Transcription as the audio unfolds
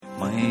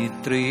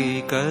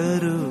Maitri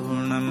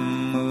करुणं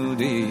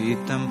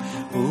मुदितं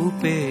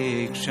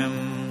उपेक्षं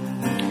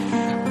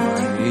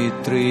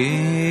Maitri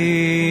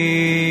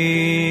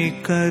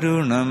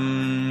करुणं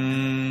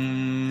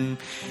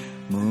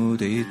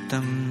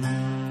मुदितं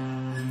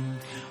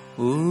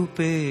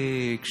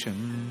उपेक्षं.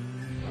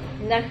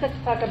 Next, let's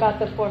talk about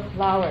the 4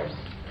 flowers,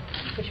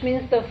 which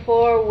means the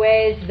 4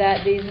 ways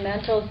that these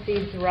mental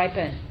seeds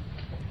ripen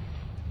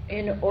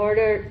in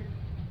order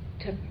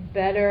to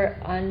better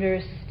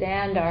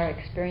understand our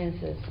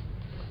experiences.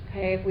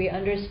 Okay, if we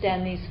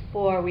understand these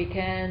 4, we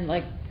can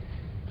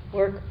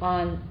work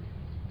on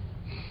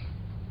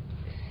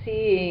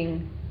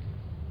seeing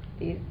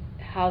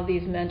how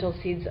these mental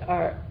seeds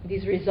are,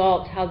 these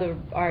results, how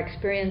our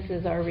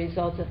experiences are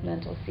results of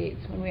mental seeds.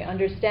 When we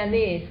understand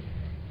these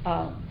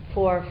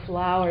 4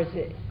 flowers,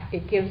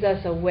 it gives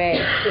us a way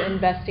to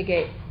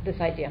investigate this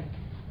idea.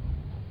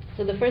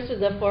 So the first of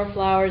the 4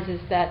 flowers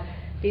is that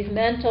these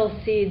mental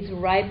seeds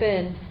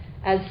ripen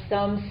as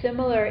some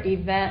similar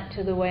event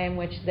to the way in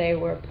which they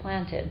were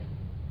planted.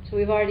 So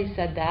we've already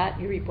said that.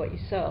 You reap what you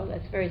sow.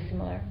 That's very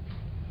similar.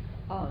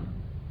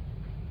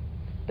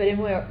 But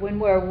when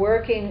we're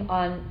working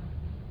on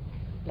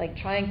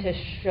trying to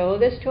show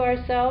this to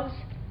ourselves,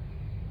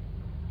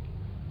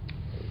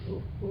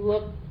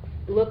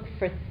 look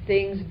for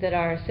things that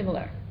are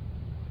similar.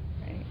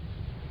 Right?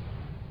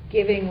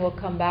 Giving will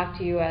come back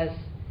to you as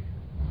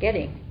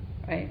getting,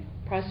 right?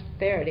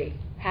 Prosperity,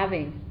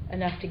 having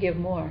enough to give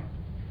more.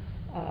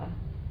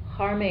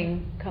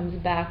 Harming comes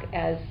back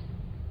as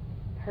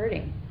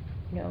hurting,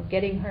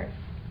 getting hurt,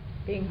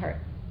 being hurt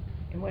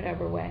in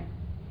whatever way,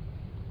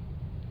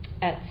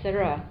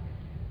 etc.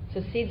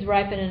 So seeds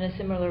ripen in a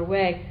similar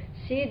way.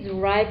 Seeds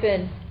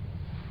ripen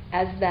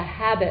as the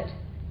habit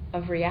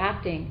of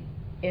reacting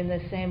in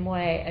the same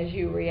way as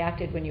you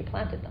reacted when you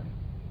planted them.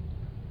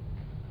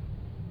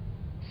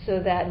 So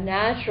that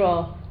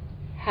natural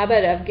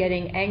habit of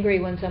getting angry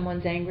when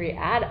someone's angry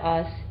at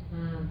us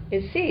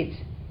is seeds.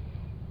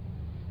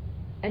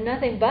 And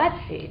nothing but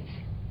seeds,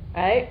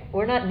 right?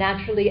 We're not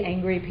naturally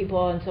angry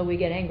people and so we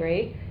get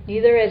angry.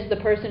 Neither is the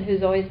person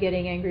who's always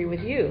getting angry with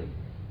you,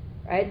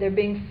 right? They're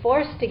being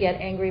forced to get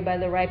angry by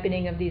the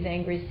ripening of these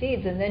angry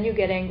seeds, and then you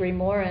get angry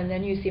more, and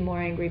then you see more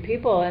angry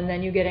people, and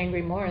then you get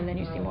angry more, and then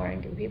you see more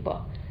angry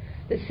people.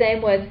 The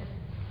same with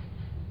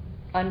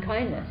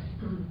unkindness,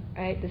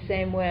 right? The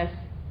same with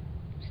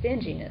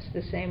stinginess,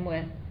 the same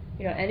with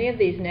any of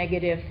these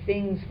negative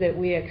things that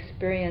we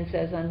experience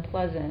as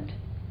unpleasant.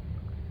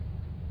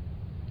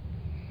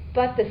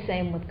 But the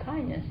same with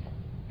kindness,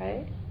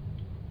 right?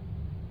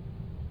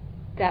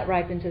 That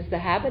ripens as the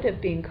habit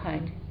of being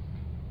kind.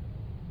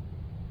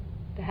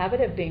 The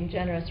habit of being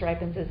generous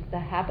ripens as the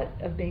habit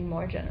of being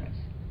more generous,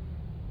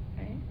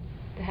 right?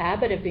 The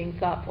habit of being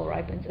thoughtful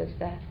ripens as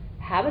the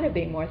habit of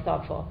being more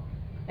thoughtful,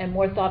 and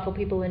more thoughtful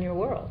people in your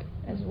world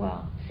as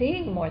well.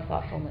 Seeing more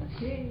thoughtfulness,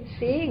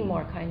 seeing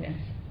more kindness,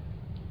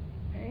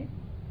 right?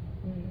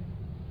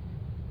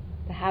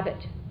 The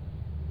habit.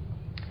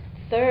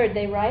 Third,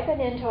 they ripen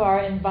into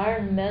our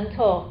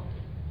environmental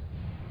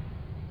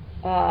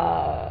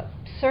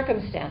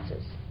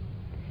circumstances.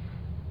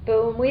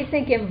 But when we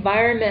think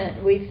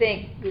environment, we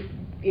think,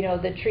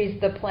 the trees,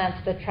 the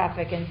plants, the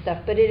traffic and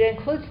stuff, but it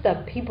includes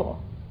the people.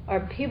 Our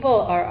people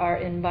are our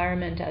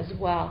environment as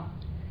well.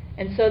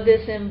 And so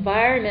this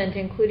environment,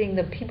 including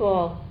the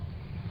people,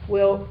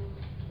 will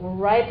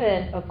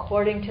ripen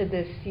according to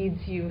the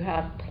seeds you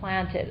have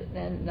planted.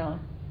 And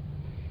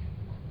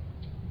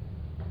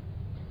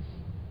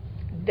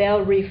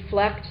they'll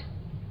reflect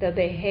the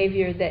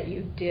behavior that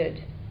you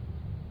did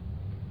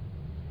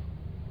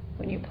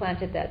when you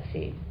planted that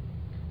seed.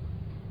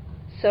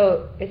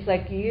 So it's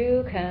like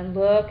you can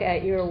look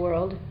at your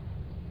world,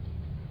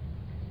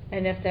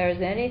 and if there's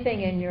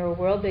anything in your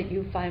world that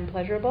you find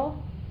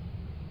pleasurable,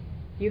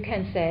 you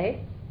can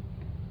say,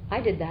 I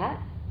did that.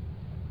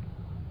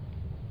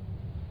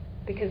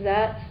 Because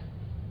that's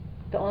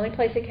the only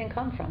place it can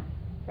come from,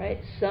 right?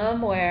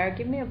 Somewhere,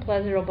 give me a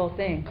pleasurable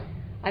thing.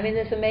 I mean,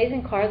 this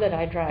amazing car that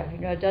I drive,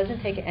 it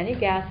doesn't take any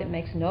gas, it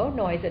makes no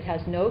noise, it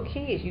has no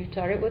keys. You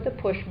start it with a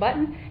push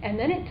button, and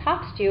then it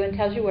talks to you and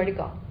tells you where to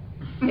go.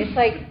 It's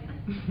like,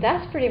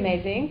 that's pretty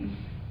amazing,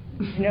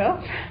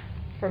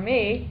 for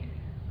me.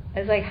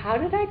 It's like, how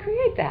did I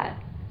create that?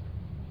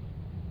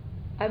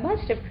 I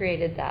must have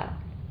created that.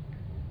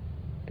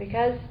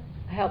 Because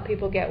I help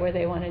people get where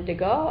they wanted to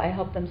go, I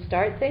help them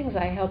start things,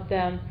 I help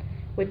them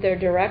with their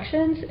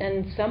directions,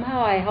 and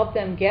somehow I help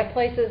them get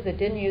places that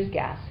didn't use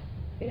gas.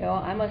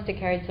 I must have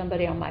carried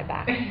somebody on my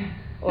back.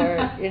 Or,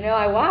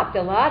 I walked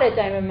a lot of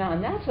Diamond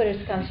Mountain. That's what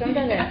it comes from,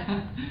 doesn't it?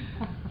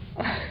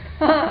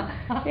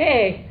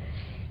 Yay.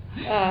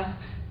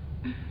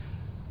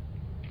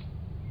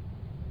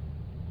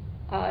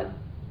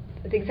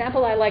 The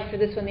example I like for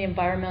this one, the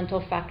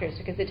environmental factors,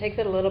 because it takes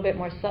it a little bit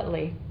more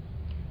subtly,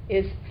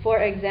 is, for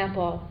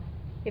example,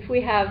 if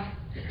we have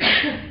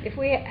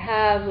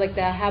like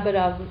the habit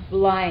of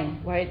lying,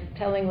 right,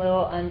 telling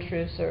little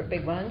untruths or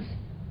big ones,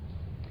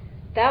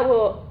 that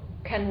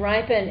can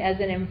ripen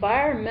as an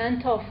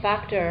environmental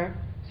factor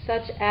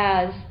such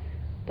as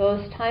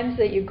those times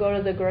that you go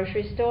to the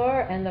grocery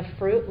store and the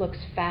fruit looks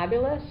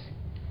fabulous,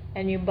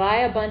 and you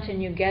buy a bunch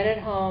and you get it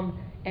home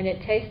and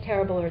it tastes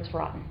terrible or it's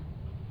rotten.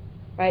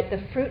 Right?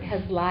 The fruit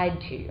has lied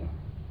to you.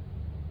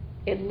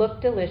 It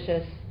looked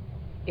delicious,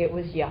 it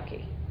was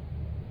yucky.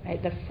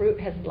 Right? The fruit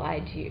has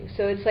lied to you.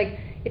 So it's like,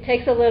 it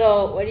takes a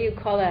little, what do you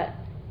call that?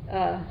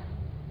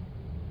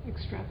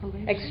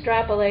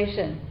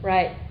 Extrapolation,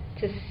 right?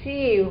 To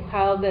see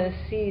how the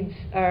seeds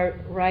are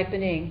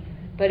ripening,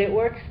 but it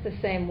works the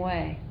same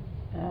way.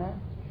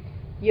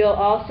 You'll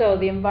also,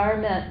 the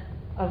environment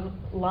of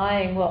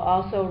lying will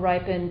also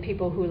ripen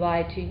people who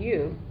lie to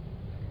you,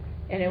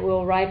 and it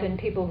will ripen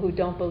people who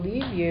don't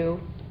believe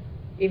you,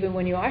 even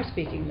when you are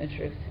speaking the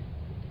truth.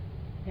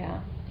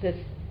 Yeah, this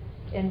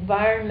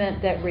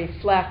environment that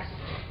reflects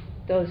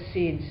those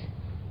seeds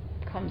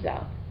comes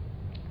out.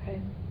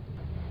 Okay.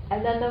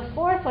 And then the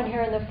fourth one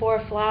here in the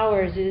 4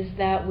 flowers is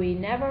that we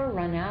never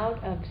run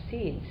out of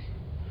seeds.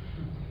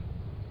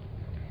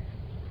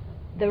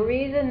 The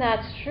reason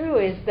that's true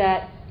is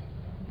that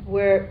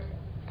we're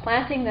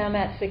planting them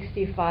at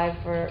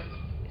 65 for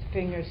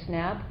finger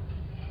snap.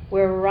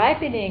 We're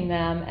ripening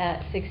them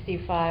at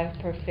 65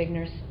 per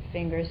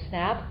finger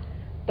snap.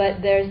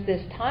 But there's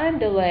this time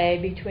delay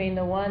between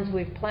the ones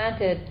we've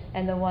planted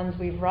and the ones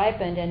we've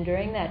ripened, and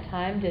during that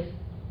time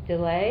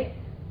delay,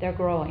 they're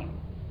growing.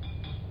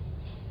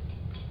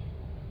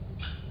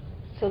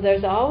 So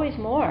there's always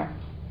more.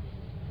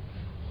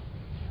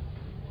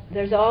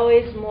 There's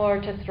always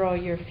more to throw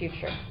your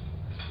future.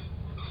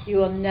 You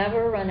will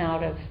never run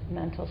out of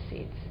mental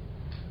seeds.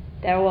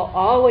 There will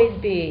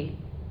always be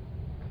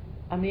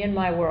a me and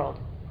my world.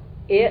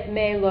 It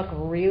may look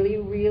really,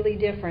 really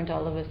different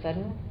all of a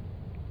sudden,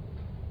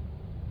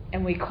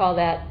 and we call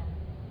that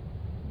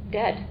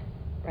dead,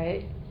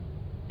 right?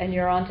 And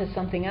you're on to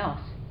something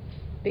else.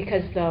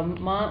 Because the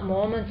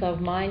moments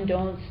of mind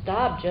don't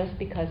stop just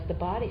because the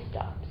body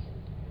stops.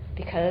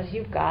 Because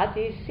you've got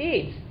these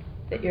seeds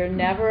that you're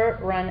never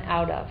run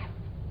out of.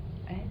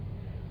 Right?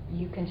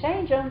 You can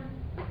change them,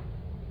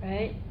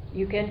 right?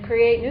 You can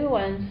create new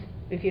ones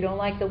if you don't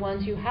like the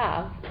ones you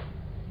have,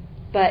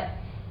 but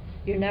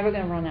you're never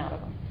going to run out of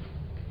them.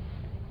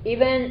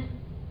 Even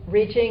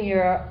reaching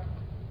your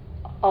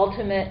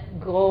ultimate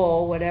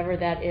goal, whatever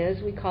that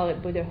is, we call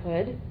it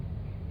Buddhahood.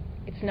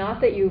 It's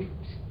not that you've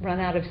run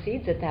out of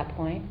seeds at that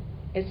point.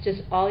 It's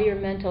just all your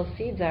mental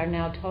seeds are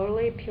now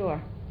totally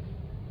pure.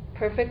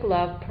 Perfect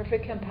love,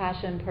 perfect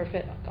compassion,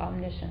 perfect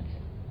omniscience,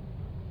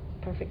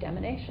 perfect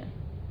emanation.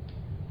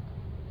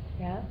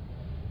 Yeah?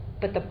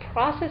 But the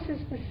process is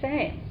the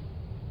same.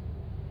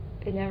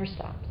 It never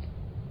stops.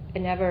 It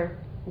never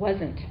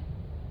wasn't.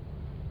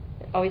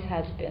 It always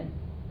has been.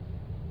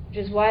 Which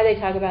is why they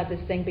talk about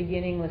this thing,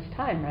 beginningless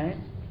time, right?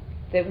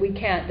 That we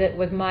can't, that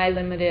with my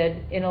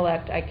limited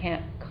intellect, I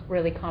can't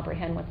really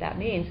comprehend what that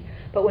means.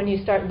 But when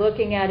you start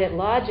looking at it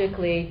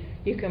logically,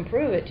 you can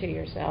prove it to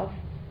yourself.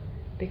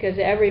 Because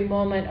every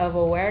moment of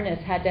awareness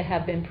had to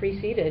have been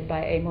preceded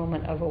by a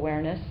moment of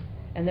awareness.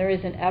 And there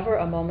isn't ever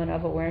a moment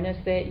of awareness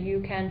that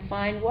you can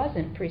find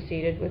wasn't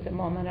preceded with a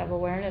moment of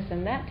awareness,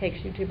 and that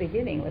takes you to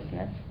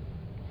beginninglessness.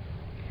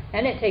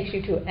 And it takes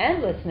you to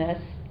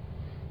endlessness,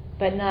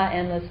 but not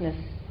endlessness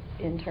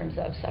in terms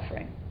of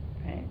suffering,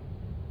 right?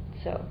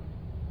 So,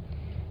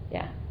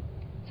 yeah.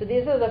 So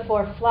these are the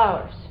 4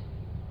 flowers.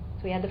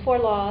 So we had the 4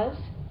 laws.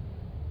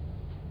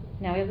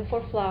 Now we have the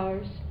 4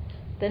 flowers.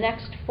 The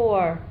next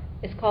 4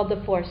 is called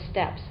the 4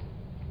 steps,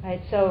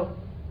 right? So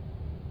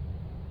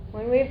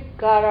when we've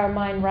got our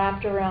mind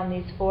wrapped around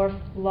these 4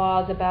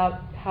 laws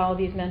about how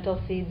these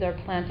mental seeds are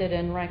planted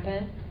and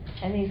ripen,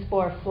 and these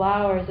 4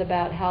 flowers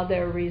about how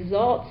their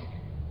results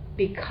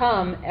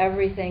become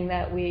everything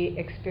that we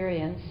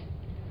experience,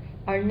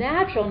 our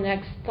natural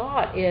next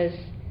thought is,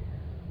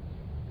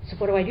 so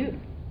what do I do?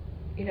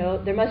 You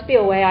know, there must be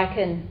a way I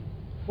can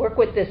work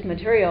with this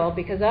material,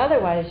 because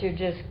otherwise you're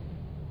just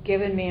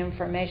giving me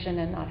information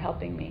and not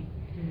helping me.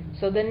 Mm-hmm.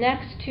 So the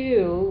next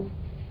 2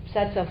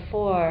 sets of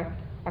 4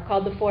 are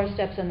called the 4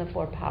 steps and the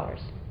 4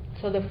 powers.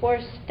 So the 4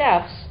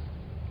 steps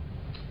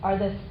are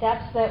the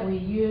steps that we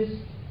use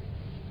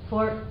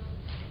for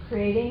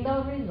creating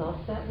the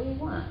results that we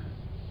want.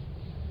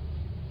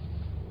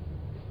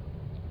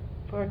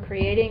 For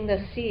creating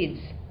the seeds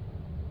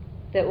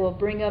that will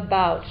bring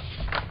about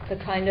the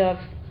kind of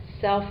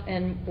self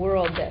and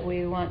world that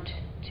we want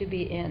to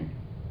be in.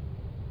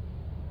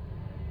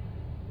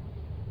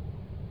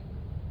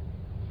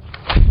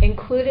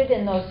 Included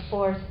in those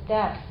 4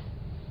 steps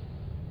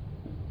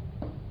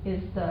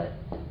is the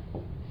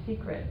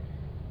secret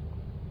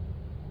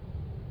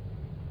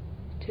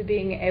to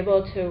being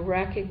able to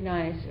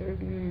recognize, or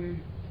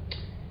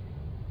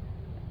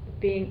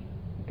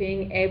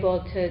being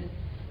able to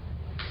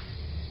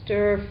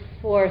stir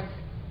forth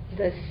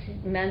the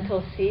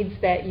mental seeds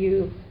that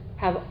you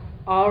have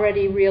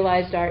already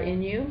realized are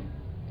in you,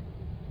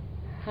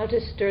 how to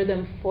stir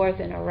them forth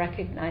in a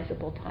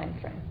recognizable time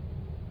frame.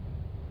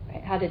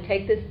 Right? How to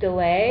take this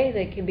delay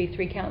that can be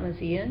 3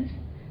 countless eons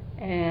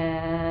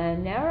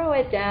and narrow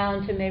it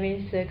down to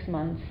maybe 6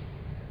 months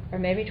or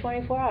maybe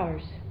 24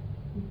 hours.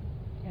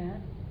 Yeah,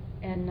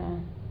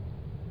 and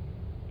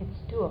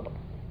it's doable.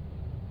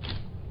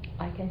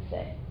 I can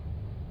say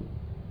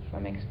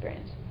from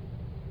experience.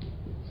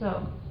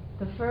 So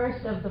the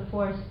first of the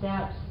 4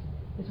 steps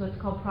is what's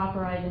called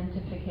proper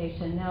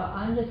identification. Now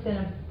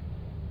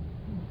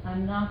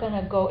I'm not going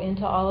to go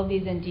into all of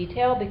these in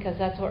detail because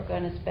that's what we're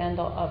going to spend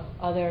the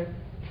other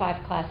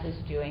 5 classes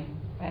doing.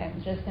 Right?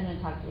 I'm just going to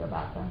talk to you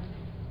about them.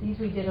 These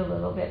we did a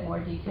little bit more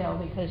detail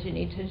because you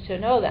need to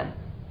know them.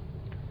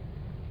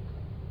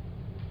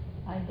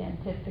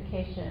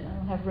 Identification. I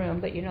don't have room,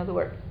 but you know the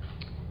word.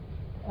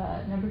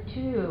 Number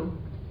 2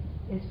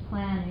 is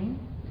planning.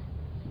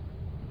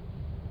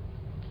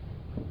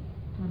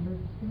 Number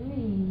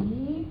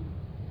 3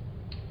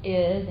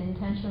 is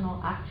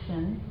intentional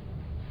action.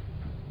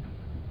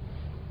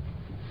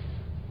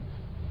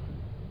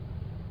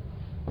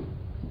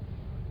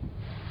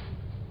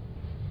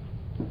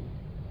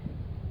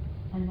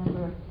 And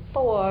number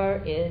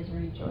 4 is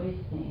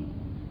rejoicing.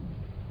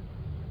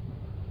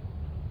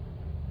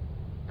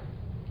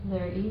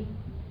 There, E.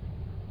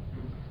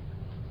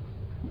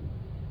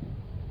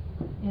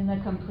 In the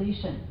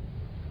completion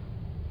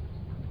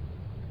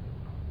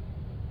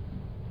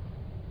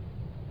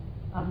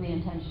of the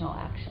intentional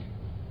action.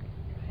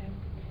 Okay.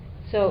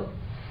 So,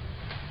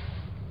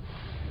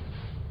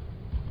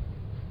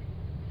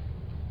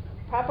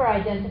 proper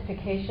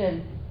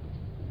identification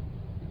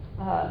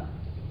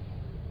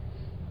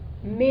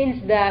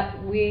means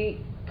that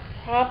we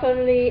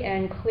properly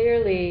and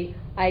clearly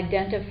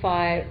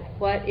identify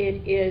what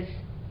it is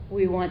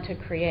we want to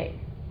create.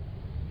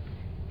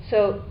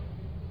 So,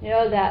 you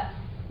know that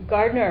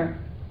gardener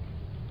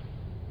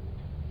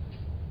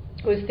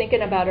who was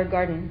thinking about her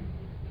garden.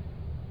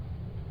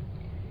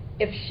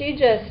 If she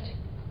just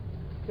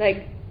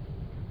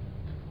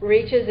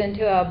reaches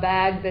into a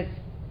bag that's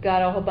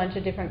got a whole bunch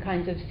of different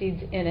kinds of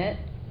seeds in it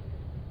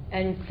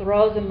and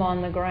throws them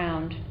on the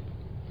ground,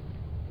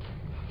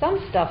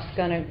 some stuff's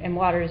and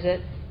waters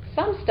it,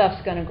 some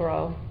stuff's gonna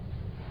grow,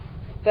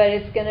 but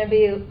it's gonna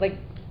be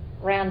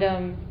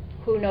random,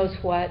 who knows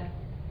what.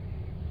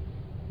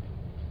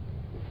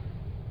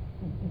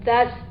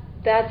 That's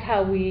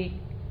how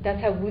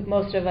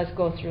most of us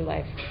go through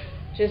life,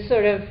 just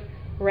sort of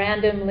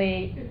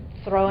randomly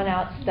throwing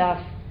out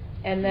stuff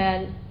and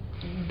then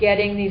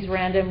getting these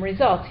random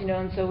results,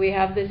 and so we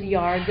have this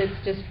yard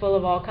that's just full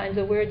of all kinds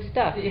of weird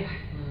stuff.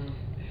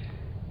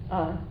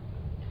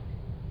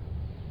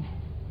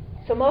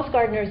 So most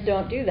gardeners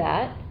don't do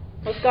that.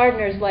 Most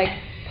gardeners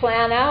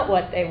plan out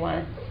what they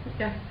want,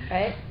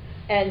 right?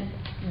 And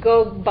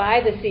go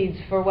buy the seeds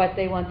for what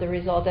they want the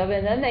result of,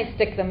 and then they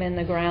stick them in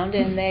the ground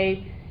and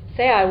they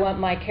say, I want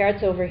my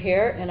carrots over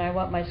here, and I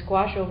want my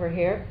squash over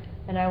here,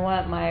 and I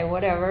want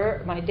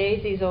my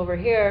daisies over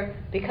here,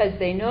 because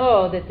they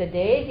know that the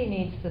daisy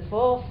needs the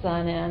full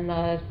sun and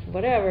the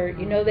whatever,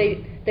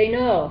 they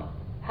know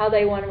how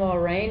they want to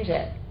arrange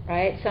it,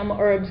 right? Some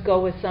herbs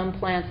go with some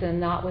plants and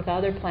not with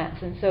other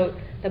plants. And so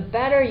the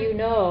better you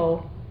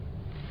know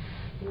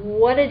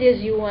what it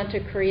is you want to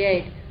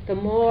create, the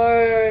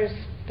more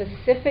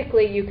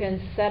specifically you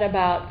can set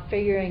about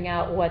figuring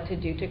out what to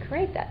do to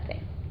create that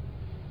thing.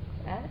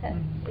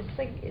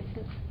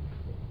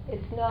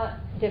 It's not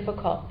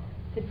difficult.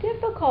 The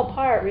difficult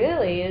part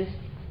really is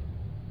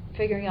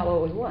figuring out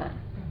what we want.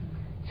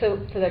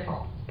 So for the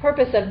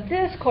purpose of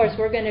this course,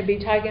 we're going to be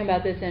talking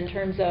about this in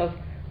terms of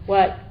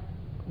what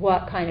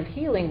kind of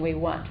healing we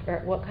want,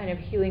 or what kind of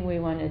healing we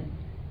want to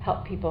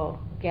help people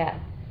get.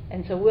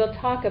 And so we'll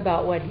talk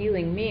about what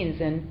healing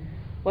means and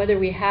whether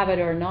we have it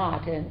or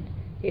not. And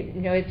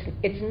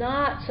it's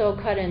not so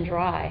cut and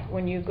dry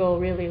when you go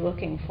really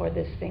looking for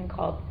this thing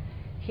called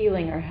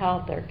healing or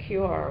health or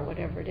cure or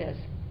whatever it is.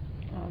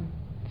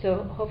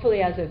 So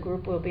hopefully as a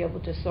group we'll be able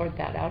to sort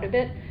that out a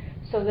bit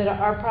so that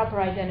our proper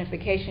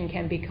identification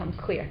can become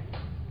clear.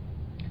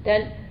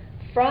 Then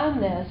from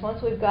this,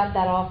 once we've got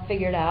that all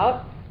figured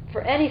out,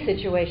 for any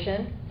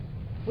situation,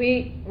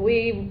 we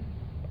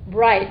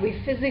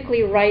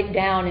physically write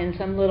down in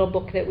some little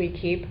book that we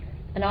keep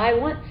an I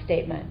want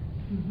statement.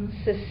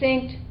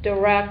 Succinct,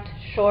 direct,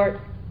 short,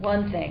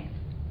 one thing.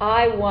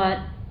 I want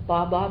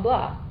blah, blah,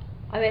 blah.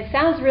 I mean, it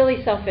sounds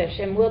really selfish,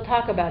 and we'll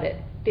talk about it,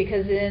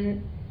 because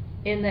in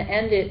the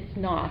end it's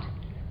not.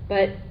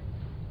 But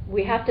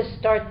we have to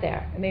start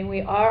there. I mean,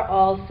 we are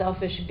all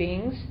selfish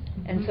beings,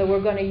 and so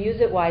we're going to use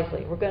it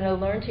wisely. We're going to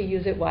learn to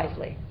use it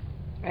wisely,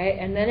 right?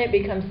 And then it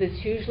becomes this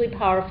hugely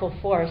powerful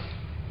force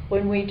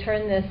when we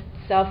turn this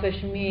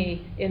selfish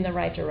me in the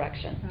right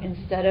direction.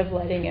 Instead of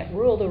letting it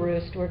rule the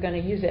roost, we're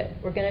going to use it.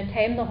 We're going to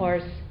tame the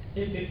horse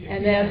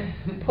and then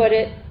put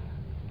it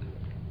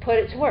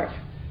to work.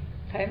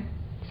 Okay?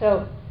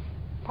 So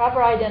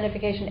proper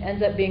identification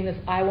ends up being this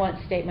I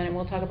want statement, and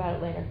we'll talk about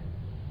it later.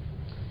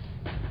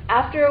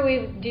 After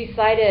we've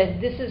decided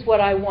this is what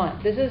I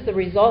want, this is the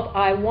result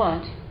I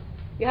want,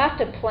 you have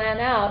to plan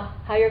out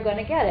how you're going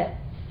to get it,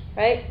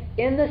 right?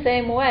 In the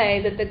same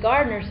way that the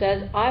gardener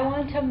says, I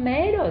want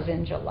tomatoes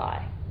in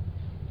July.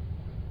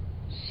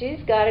 She's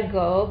got to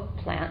go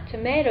plant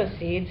tomato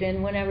seeds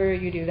in whenever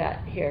you do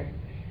that here.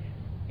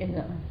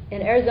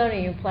 in Arizona,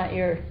 you plant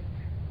your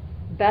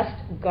best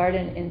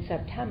garden in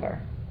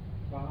September.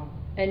 Wow.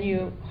 And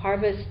you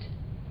harvest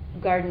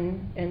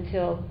garden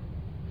until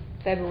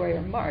February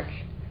or March.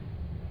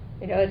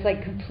 It's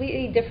like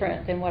completely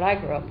different than what I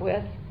grew up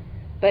with.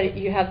 But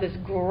you have this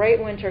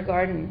great winter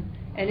garden,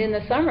 and in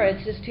the summer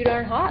it's just too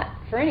darn hot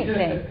for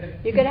anything.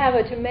 You could have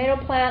a tomato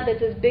plant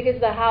that's as big as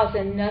the house,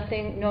 and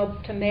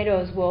no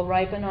tomatoes will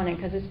ripen on it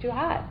because it's too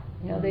hot.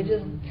 They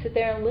just sit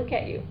there and look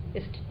at you.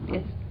 It's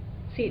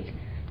seeds.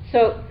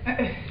 So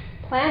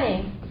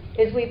planning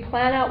is we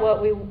plan out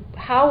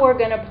how we're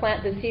going to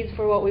plant the seeds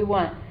for what we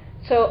want.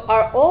 So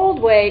our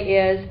old way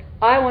is,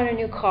 I want a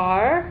new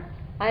car.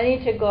 I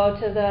need to go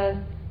to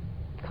the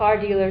car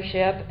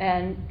dealership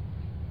and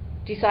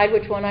decide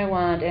which one I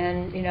want,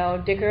 and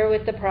dicker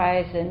with the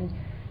price, and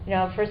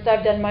first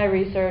I've done my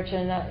research,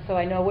 and so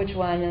I know which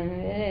one,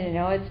 and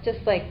it's just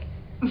like.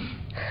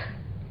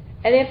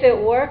 And if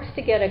it works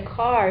to get a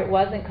car, it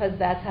wasn't because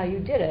that's how you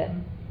did it.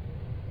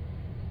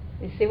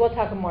 You see, we'll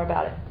talk more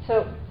about it.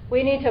 So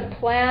we need to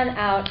plan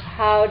out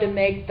how to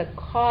make the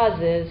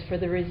causes for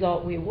the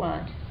result we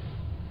want,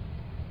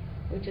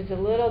 which is a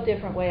little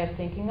different way of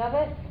thinking of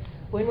it.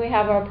 When we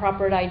have our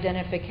proper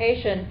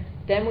identification,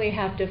 then we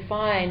have to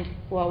find,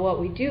 what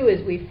we do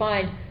is we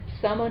find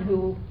someone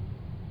who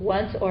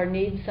wants or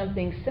needs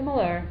something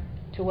similar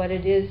to what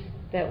it is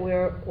that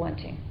we're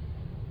wanting.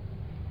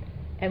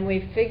 And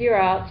we figure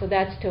out, so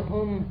that's to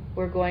whom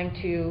we're going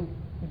to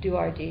do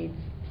our deeds.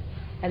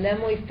 And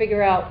then we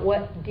figure out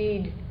what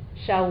deed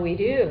shall we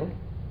do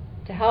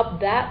to help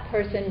that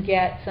person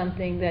get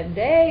something that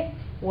they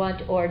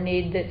want or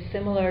need that's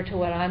similar to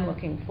what I'm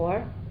looking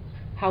for.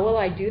 How will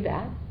I do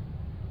that?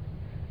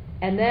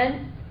 And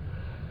then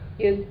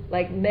you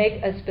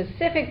make a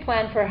specific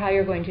plan for how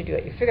you're going to do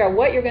it. You figure out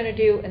what you're going to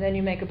do, and then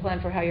you make a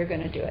plan for how you're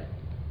going to do it.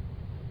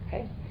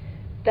 Okay?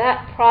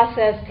 That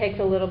process takes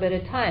a little bit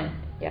of time.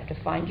 You have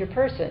to find your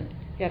person.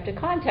 You have to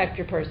contact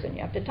your person.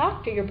 You have to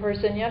talk to your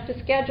person. You have to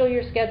schedule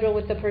your schedule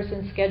with the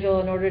person's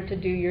schedule in order to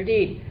do your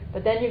deed.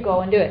 But then you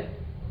go and do it.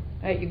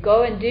 Right? You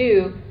go and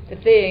do the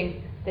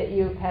thing that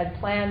you had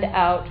planned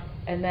out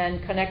and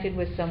then connected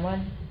with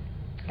someone.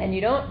 And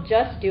you don't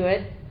just do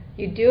it.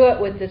 You do it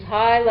with this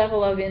high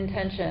level of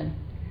intention,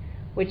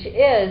 which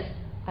is,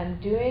 I'm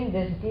doing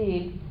this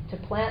deed to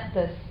plant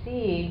the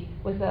seed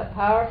with a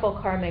powerful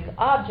karmic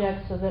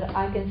object so that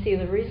I can see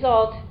the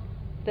result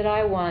that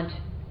I want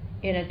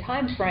in a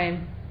time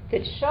frame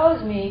that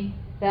shows me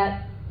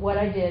that what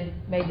I did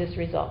made this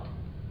result,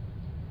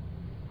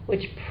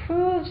 which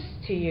proves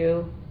to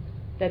you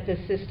that the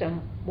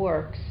system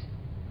works,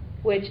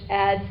 which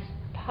adds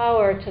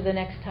power to the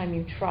next time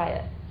you try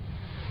it.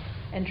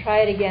 And try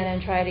it again,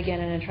 and try it again,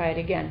 and then try it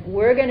again.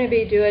 We're going to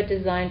be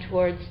designed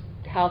towards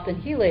health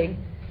and healing,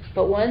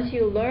 but once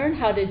you learn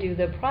how to do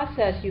the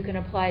process, you can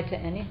apply it to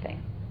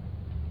anything.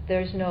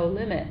 There's no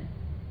limit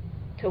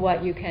to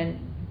what you can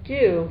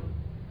do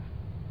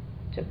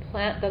to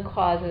plant the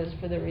causes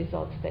for the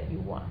results that you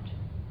want.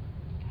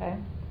 Okay?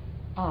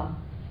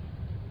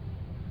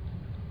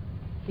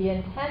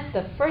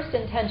 The first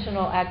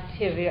intentional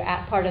activity,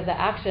 part of the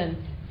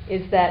action,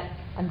 is that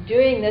I'm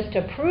doing this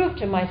to prove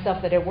to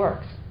myself that it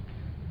works.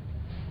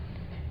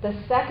 The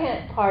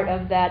second part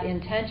of that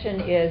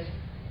intention is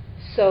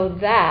so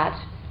that,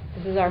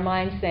 this is our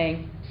mind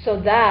saying, so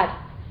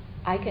that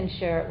I can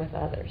share it with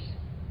others.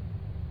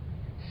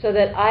 So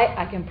that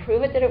I can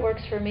prove it that it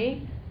works for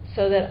me,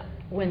 so that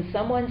when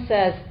someone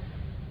says,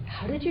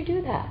 how did you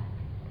do that?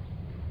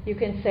 You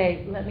can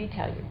say, let me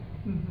tell you.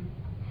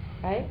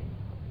 Mm-hmm. Right?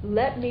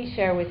 Let me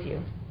share with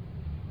you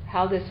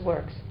how this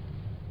works.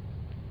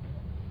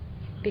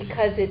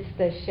 Because it's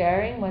the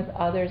sharing with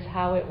others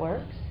how it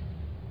works,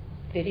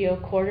 video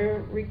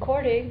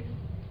recording,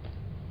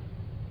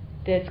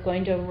 that's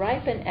going to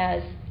ripen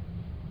as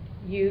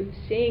you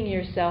seeing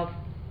yourself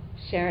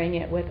sharing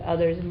it with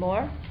others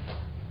more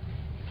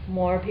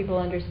people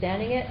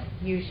understanding it,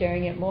 you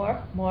sharing it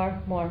more,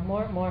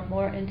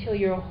 until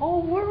your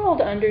whole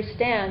world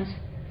understands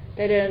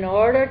that in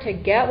order to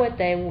get what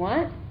they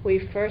want,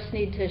 we first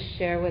need to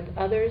share with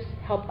others,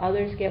 help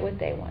others get what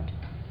they want.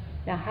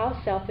 Now,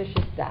 how selfish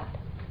is that?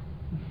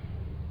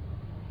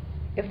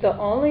 If the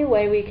only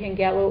way we can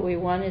get what we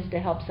want is to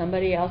help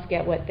somebody else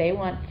get what they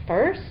want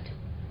first,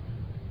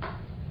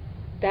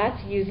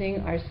 that's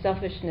using our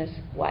selfishness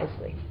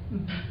wisely.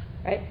 Mm-hmm.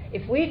 Right?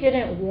 If we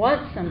didn't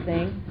want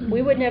something,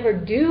 we would never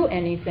do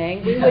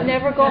anything. We would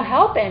never go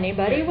help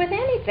anybody with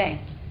anything.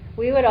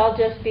 We would all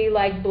just be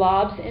like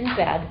blobs in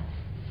bed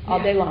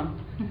all day long.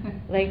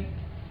 Like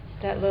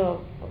that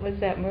little, what was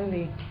that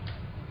movie?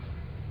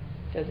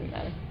 Doesn't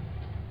matter.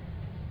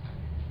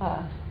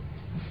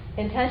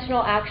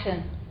 Intentional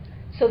action.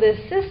 So the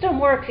system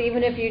works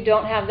even if you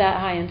don't have that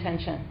high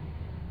intention.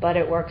 But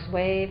it works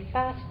way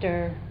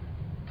faster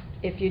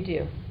if you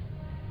do.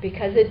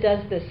 Because it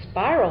does this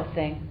spiral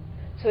thing.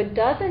 So it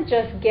doesn't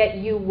just get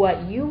you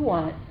what you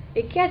want,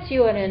 it gets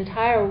you an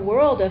entire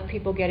world of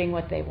people getting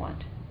what they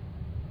want.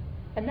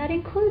 And that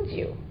includes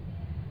you.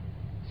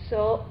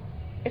 So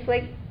it's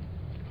like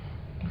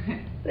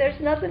There's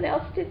nothing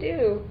else to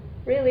do.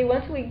 Really,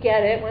 once we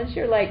get it, once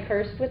you're like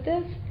cursed with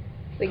this,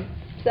 it's like,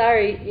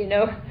 sorry, you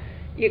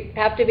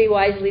have to be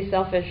wisely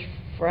selfish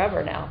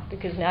forever now,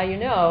 because now you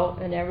know,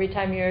 and every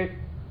time you're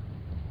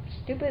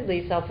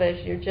stupidly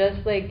selfish, you're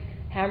just like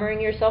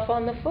hammering yourself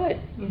on the foot,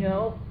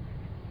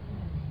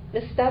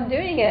 Just stop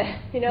doing it,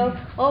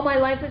 Oh, my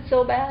life is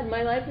so bad,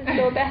 my life is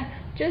so bad.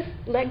 Just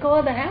let go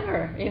of the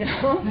hammer,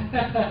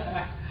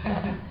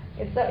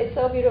 It's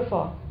so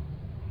beautiful.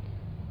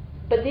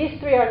 But these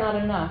three are not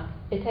enough.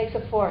 It takes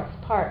a fourth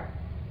part.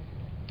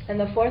 And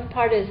the fourth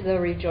part is the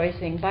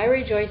rejoicing. By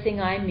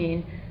rejoicing, I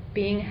mean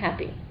being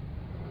happy.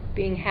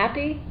 Being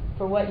happy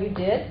for what you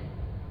did.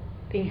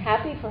 Being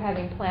happy for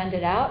having planned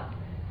it out.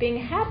 Being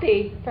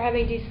happy for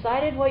having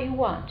decided what you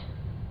want.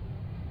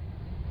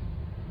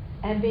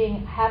 And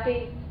being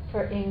happy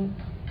for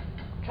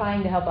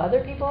trying to help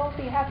other people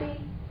be happy.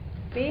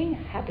 Being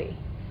happy.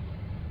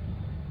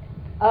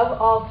 Of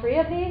all three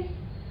of these,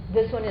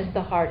 this one is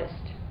the hardest.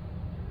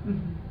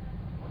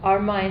 Our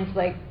minds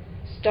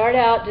start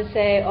out to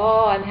say,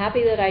 oh, I'm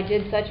happy that I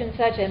did such and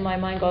such, and my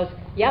mind goes,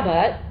 yeah,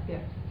 but,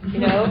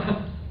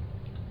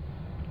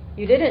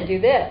 you didn't do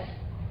this,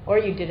 or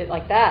you did it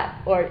like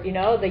that, or,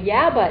 the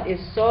yeah, but is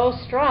so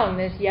strong,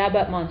 this yeah,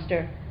 but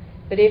monster.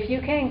 But if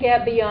you can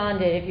get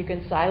beyond it, if you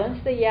can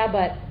silence the yeah,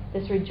 but,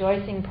 this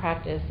rejoicing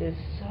practice is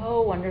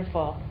so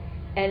wonderful,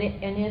 and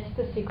it's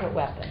the secret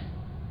weapon.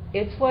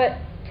 It's what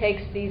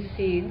takes these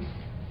seeds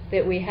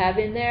that we have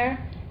in there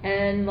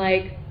and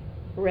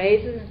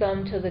raises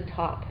them to the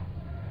top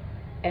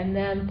and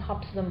then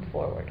pops them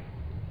forward.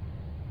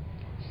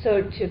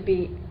 So to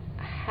be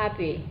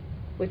happy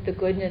with the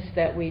goodness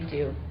that we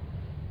do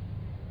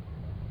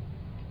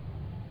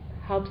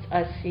helps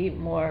us see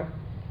more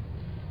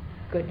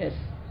goodness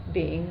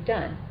being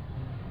done.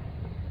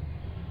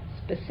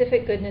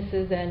 Specific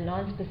goodnesses and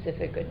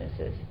non-specific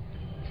goodnesses.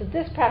 So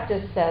this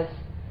practice says,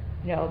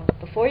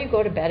 before you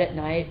go to bed at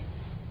night,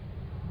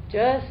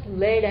 just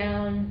lay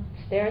down,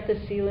 stare at the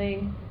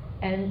ceiling,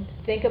 and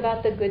think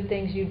about the good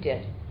things you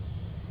did.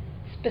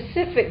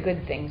 Specific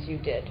good things you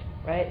did,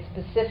 right?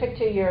 Specific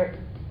to your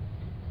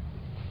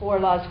 4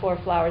 laws, 4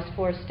 flowers,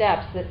 4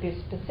 steps, that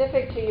be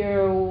specific to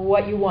your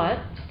what you want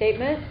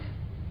statement.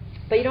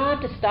 But you don't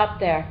have to stop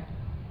there,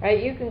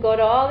 right? You can go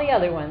to all the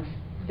other ones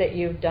that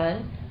you've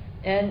done,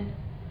 and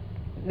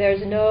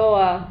there's no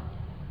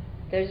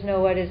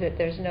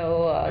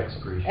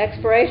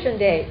expiration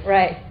date,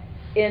 right,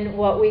 in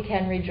what we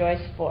can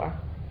rejoice for.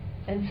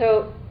 And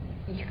so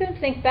you can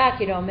think back,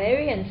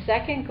 maybe in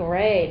 2nd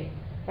grade,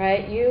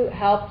 right, you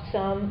helped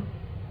some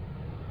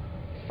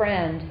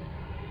friend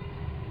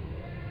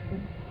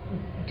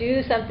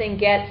do something,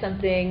 get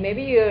something.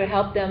 Maybe you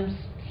helped them,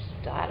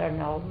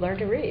 learn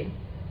to read.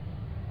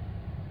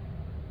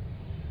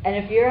 And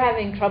if you're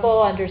having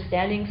trouble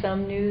understanding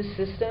some new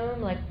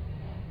system, like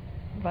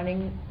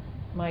running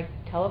my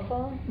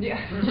telephone,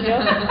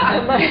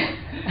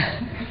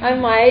 I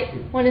might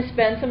want to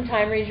spend some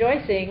time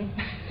rejoicing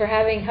for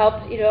having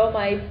helped,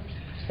 my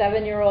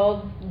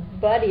 7-year-old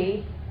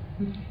buddy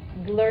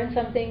learn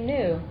something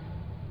new.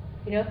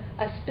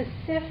 A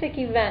specific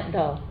event,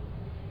 though.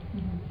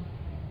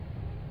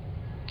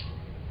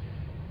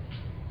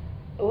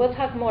 We'll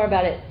talk more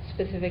about it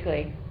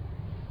specifically.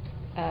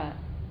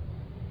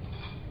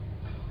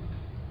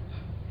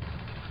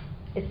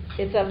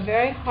 It's a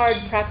very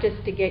hard practice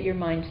to get your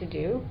mind to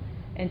do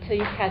until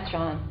you catch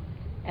on,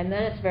 and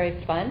then it's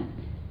very fun,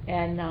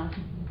 and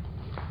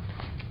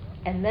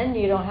then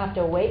you don't have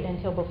to wait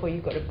until before you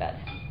go to bed.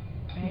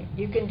 Right?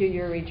 You can do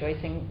your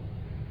rejoicing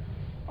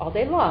all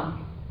day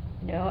long.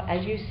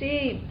 As you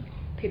see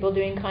people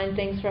doing kind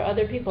things for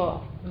other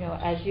people,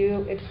 as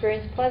you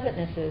experience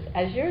pleasantnesses,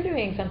 as you're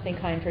doing something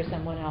kind for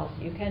someone else,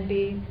 you can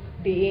be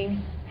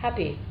being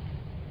happy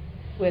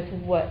with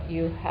what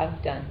you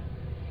have done.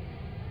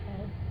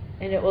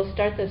 And it will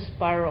start the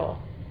spiral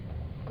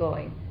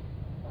going.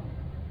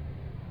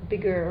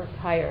 Bigger,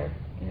 higher,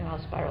 how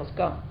spirals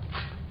go.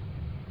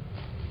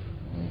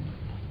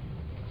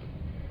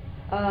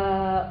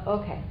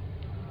 Okay.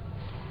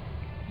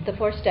 The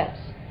 4 steps.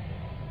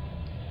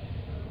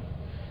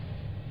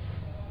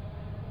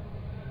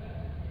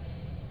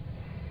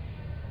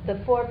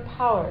 The 4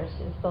 powers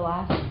is the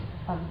last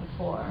of the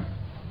 4.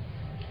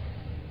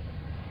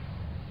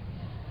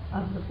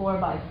 Of the 4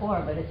 by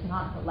 4, but it's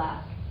not the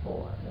last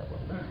 4 that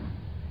we'll learn.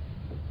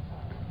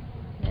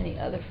 Many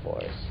other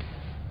 4s.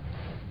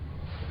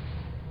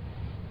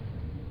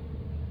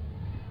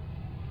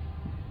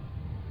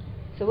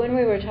 So when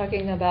we were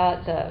talking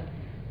about the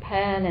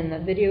pen and the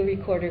video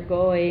recorder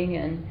going,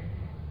 and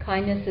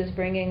kindnesses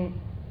bringing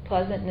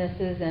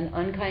pleasantnesses and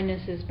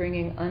unkindnesses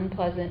bringing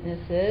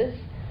unpleasantnesses,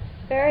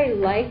 very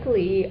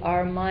likely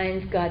our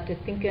minds got to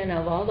thinking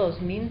of all those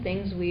mean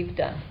things we've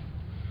done.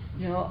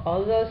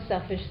 All those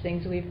selfish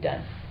things we've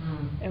done.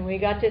 And we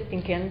got to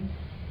thinking,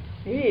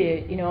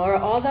 or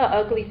all the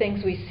ugly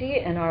things we see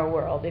in our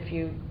world, if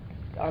you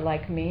are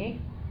like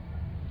me.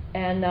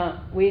 And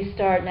we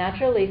start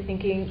naturally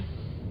thinking,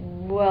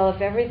 well,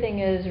 if everything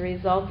is a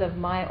result of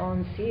my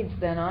own seeds,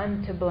 then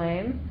I'm to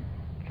blame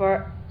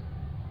for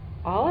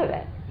all of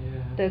it,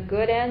 the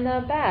good and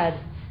the bad.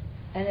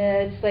 And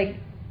it's like,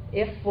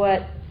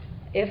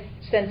 if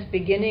since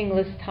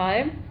beginningless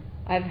time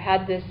I've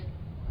had this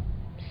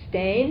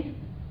stain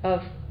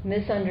of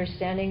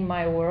misunderstanding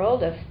my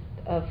world,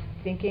 of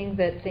thinking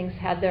that things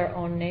had their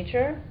own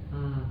nature,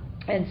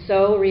 and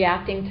so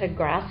reacting to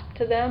grasp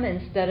to them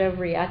instead of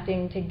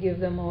reacting to give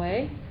them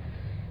away,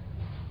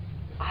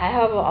 I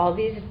have all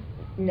these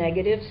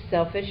negative,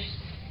 selfish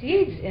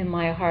seeds in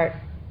my heart.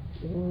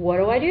 What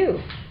do I do?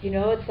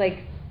 It's like,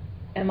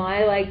 am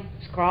I like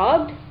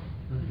scrubbed?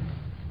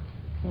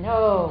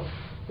 No.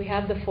 We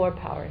have the 4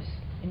 powers.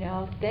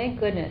 Thank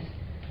goodness.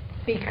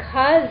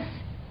 Because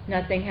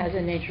nothing has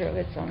a nature of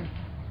its own.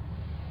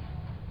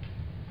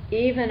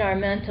 Even our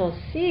mental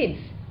seeds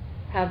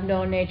have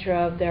no nature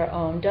of their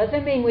own.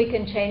 Doesn't mean we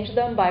can change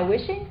them by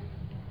wishing,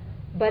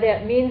 but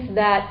it means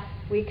that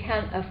we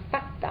can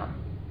affect them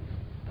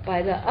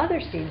by the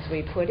other seeds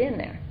we put in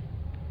there.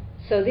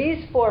 So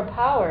these 4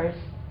 powers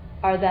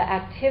are the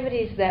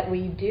activities that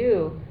we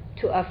do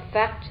to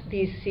affect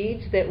these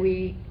seeds that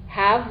we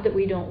have that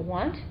we don't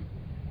want,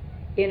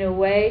 in a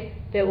way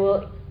that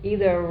will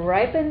either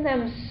ripen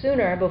them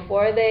sooner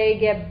before they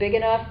get big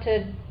enough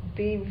to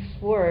be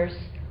worse,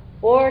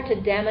 or to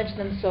damage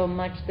them so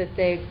much that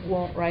they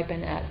won't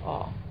ripen at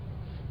all.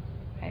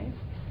 Okay?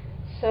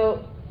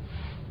 So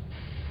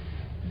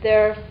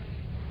the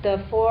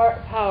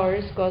 4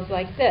 powers goes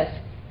like this.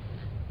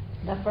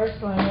 The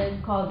first one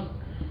is called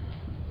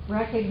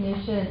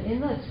recognition.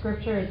 In the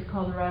scripture it's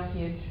called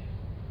refuge.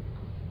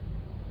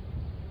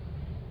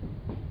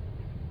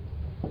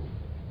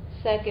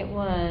 Second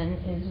one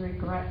is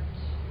regret.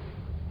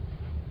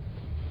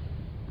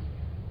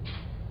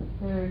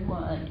 Third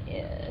one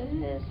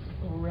is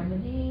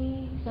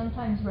remedy.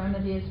 Sometimes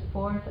remedy is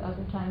 4th,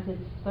 other times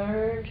it's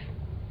 3rd.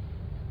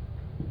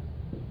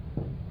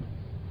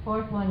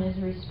 4th one is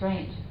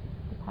restraint,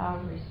 the power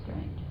of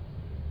restraint.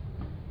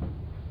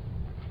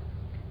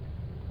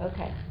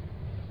 Okay,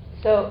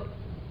 so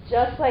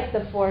just like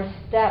the 4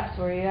 steps,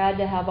 where you had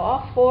to have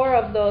all 4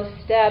 of those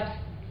steps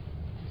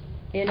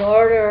in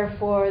order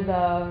for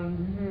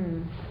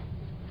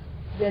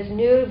this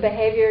new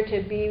behavior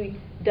to be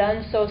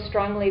done so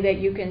strongly that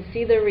you can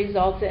see the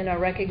results in a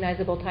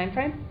recognizable time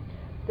frame,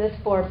 this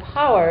 4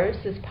 powers,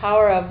 this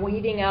power of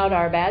weeding out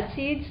our bad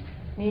seeds,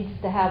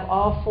 needs to have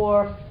all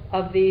 4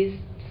 of these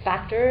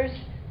factors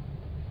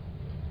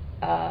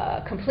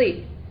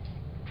complete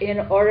in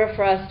order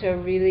for us to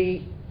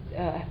really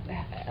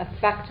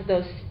affect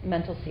those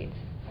mental seeds.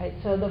 Right?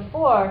 So the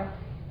 4,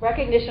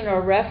 recognition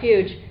or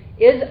refuge,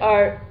 is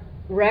our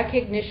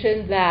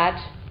recognition that,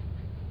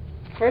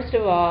 first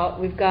of all,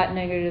 we've got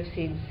negative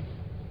seeds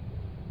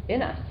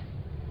in us.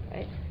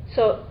 Right?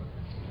 So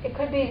it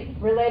could be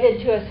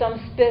related to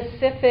some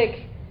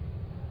specific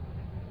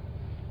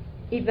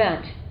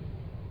event,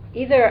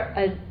 either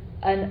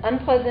an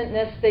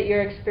unpleasantness that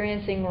you're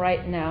experiencing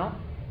right now.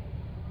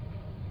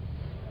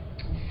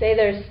 Say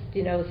there's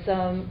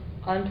some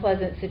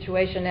unpleasant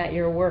situation at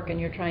your work and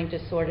you're trying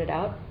to sort it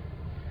out,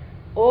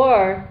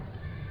 or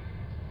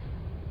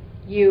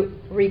you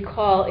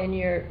recall in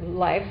your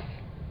life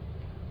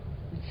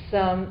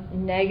some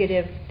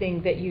negative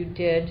thing that you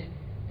did,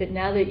 that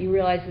now that you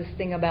realize this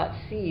thing about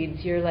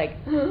seeds, you're like,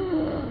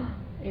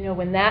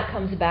 when that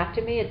comes back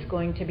to me, it's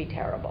going to be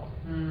terrible.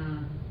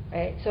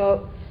 Right?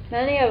 So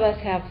many of us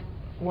have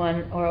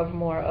one or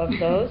more of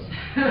those.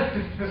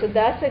 So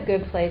that's a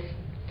good place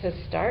to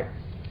start.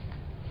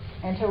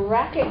 And to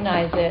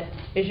recognize it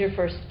is your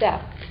first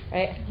step.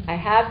 Right? I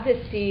have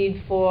the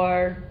seed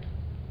for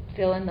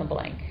fill in the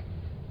blank.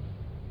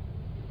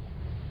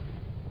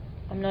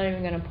 I'm not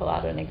even going to pull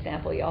out an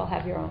example. You all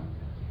have your own.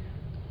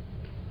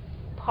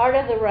 Part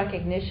of the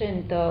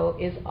recognition, though,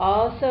 is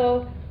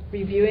also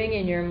reviewing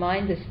in your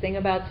mind this thing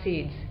about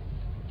seeds.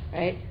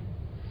 Right?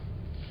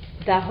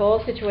 That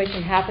whole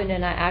situation happened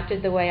and I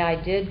acted the way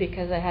I did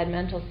because I had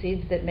mental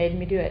seeds that made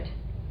me do it.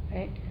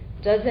 Right?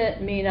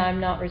 Doesn't mean I'm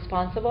not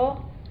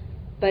responsible,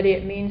 but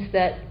it means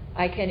that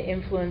I can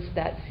influence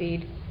that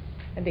seed.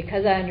 And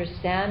because I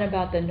understand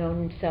about the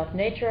known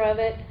self-nature of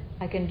it,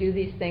 I can do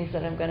these things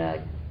that I'm going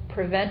to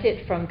prevent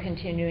it from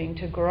continuing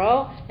to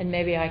grow, and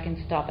maybe I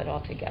can stop it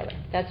altogether.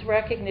 That's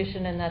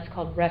recognition, and that's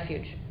called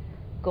refuge.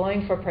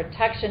 Going for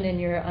protection in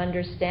your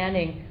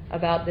understanding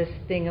about this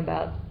thing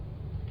about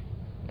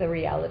the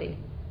reality.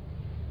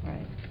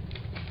 Right?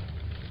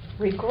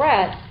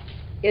 Regret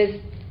is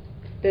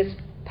this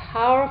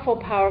powerful,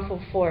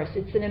 powerful force.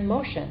 It's an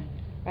emotion,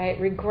 right?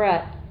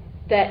 Regret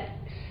that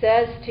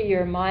says to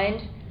your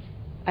mind,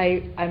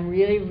 I'm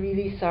really,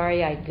 really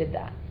sorry I did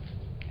that.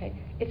 Okay?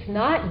 It's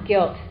not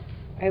guilt.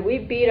 Right? We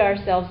beat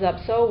ourselves up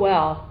so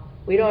well,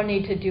 we don't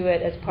need to do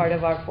it as part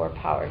of our 4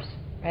 powers.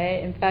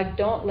 Right? In fact,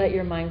 don't let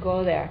your mind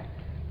go there.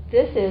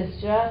 This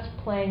is just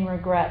plain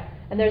regret.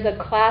 And there's a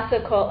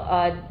classical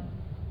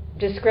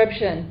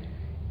description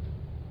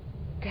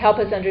to help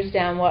us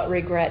understand what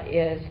regret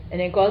is.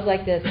 And it goes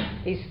like this.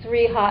 These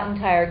 3 hot and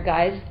tired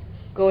guys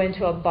go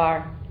into a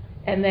bar,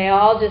 and they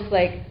all just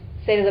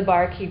say to the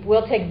barkeep,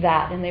 "We'll take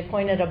that," and they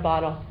point at a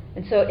bottle.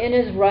 And so in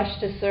his rush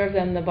to serve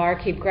them, the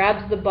barkeep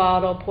grabs the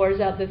bottle, pours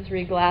out the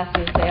 3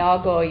 glasses. They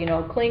all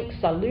go, clink,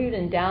 salute,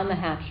 and down the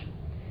hatch.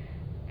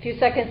 A few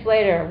seconds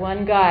later,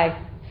 one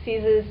guy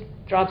seizes,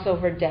 drops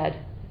over dead.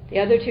 The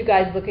other 2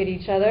 guys look at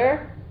each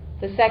other.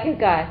 The second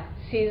guy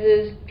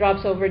seizes,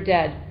 drops over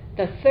dead.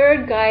 The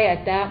third guy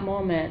at that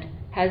moment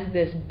has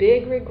this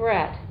big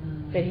regret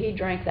that he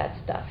drank that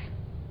stuff,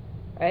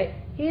 right?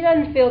 He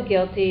doesn't feel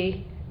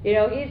guilty.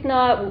 He's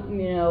not,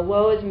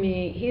 woe is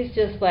me. He's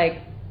just like,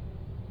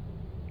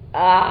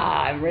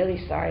 I'm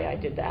really sorry I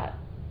did that.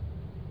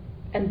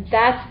 And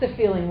that's the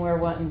feeling we're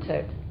wanting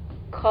to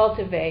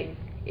cultivate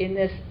in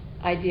this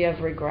idea of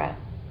regret.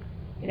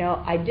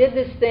 I did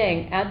this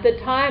thing. At the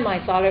time,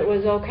 I thought it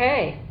was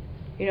okay,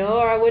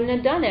 or I wouldn't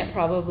have done it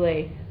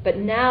probably. But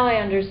now I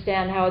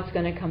understand how it's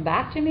going to come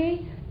back to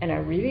me, and I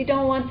really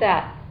don't want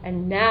that.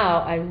 And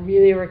now I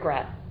really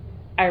regret.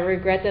 I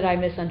regret that I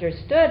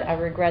misunderstood. I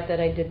regret that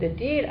I did the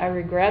deed. I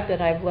regret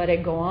that I've let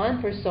it go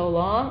on for so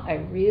long. I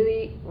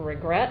really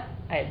regret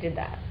I did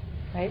that,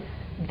 right?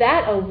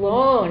 That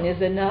alone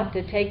is enough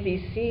to take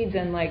these seeds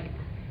and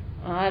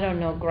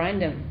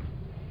grind them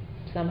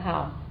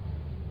somehow.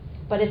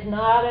 But it's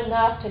not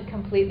enough to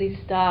completely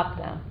stop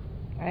them,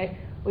 right?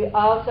 We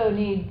also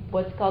need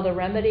what's called a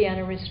remedy and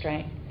a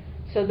restraint.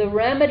 So the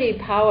remedy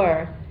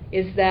power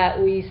is that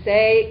we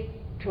say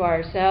to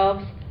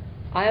ourselves,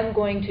 I am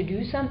going to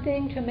do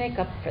something to make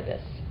up for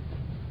this.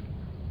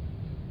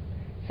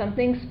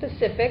 Something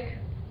specific,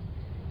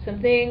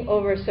 something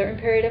over a certain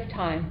period of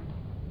time.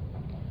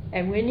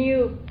 And when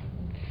you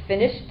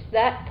finished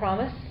that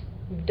promise,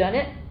 you've done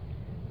it,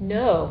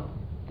 know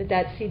that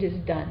that seed is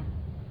done.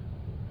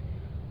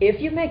 If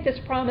you make this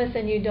promise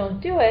and you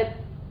don't do it,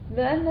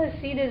 then the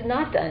seed is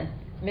not done.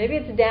 Maybe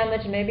it's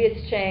damaged, maybe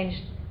it's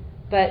changed,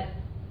 but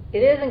it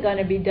isn't going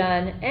to be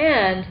done,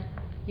 and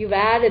you've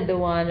added the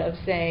one of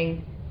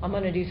saying, I'm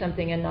going to do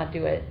something and not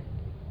do it,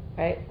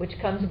 right? Which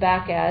comes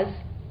back as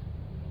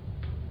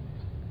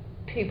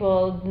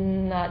people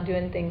not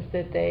doing things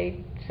that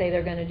they say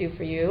they're going to do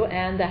for you,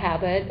 and the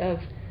habit of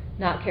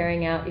not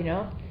carrying out,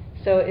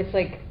 So it's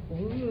like,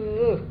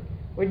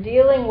 we're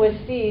dealing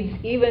with seeds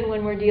even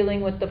when we're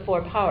dealing with the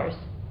 4 powers.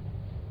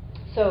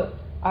 So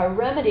our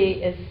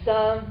remedy is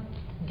some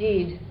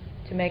deed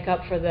to make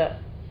up for the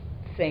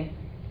thing.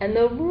 And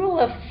the rule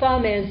of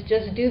thumb is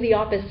just do the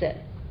opposite.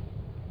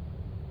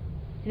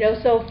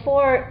 So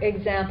for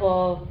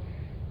example,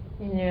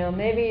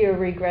 maybe you're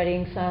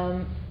regretting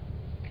some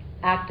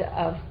act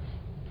of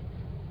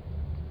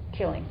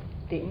killing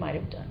that you might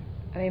have done.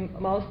 I mean,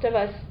 most of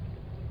us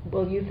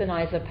will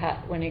euthanize a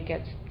pet when it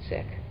gets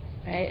sick,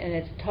 right? And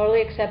it's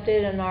totally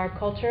accepted in our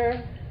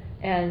culture.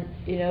 And,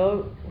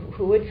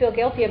 who would feel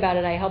guilty about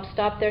it? I help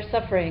stop their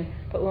suffering.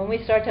 But when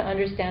we start to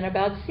understand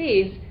about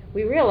seeds,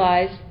 we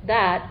realize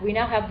that we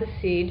now have the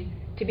seed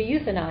to be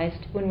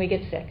euthanized when we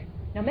get sick.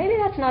 Now, maybe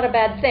that's not a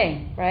bad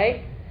thing,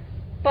 right?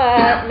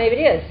 But maybe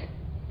it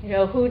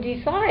is. Who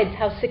decides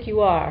how sick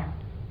you are,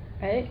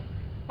 right?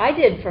 I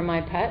did for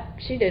my pet.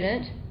 She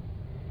didn't.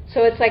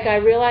 So it's like I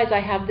realize I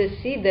have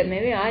this seed that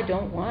maybe I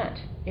don't want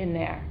in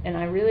there, and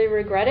I really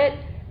regret it,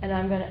 and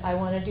I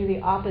want to do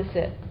the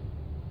opposite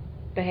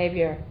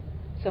behavior.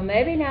 So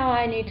maybe now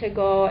I need to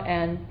go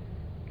and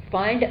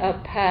find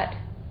a pet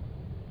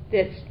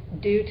that's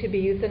due to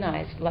be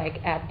euthanized,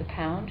 like at the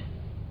pound,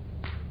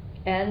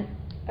 and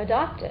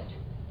adopt it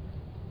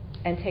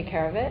and take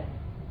care of it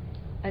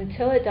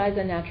until it dies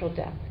a natural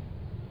death.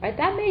 Right?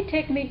 That may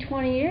take me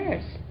 20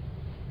 years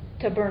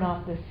to burn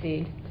off the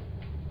seed,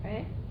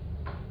 right?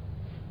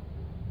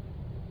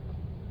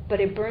 But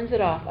it burns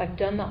it off. I've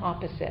done the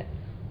opposite.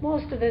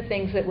 Most of the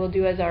things that we'll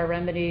do as our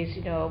remedies,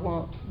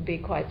 won't be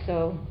quite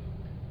so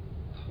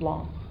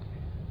long.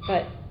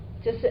 But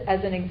just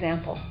as an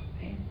example.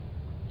 Right?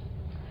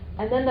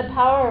 And then the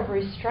power of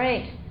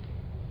restraint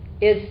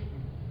is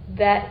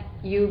that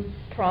you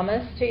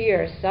promise to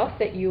yourself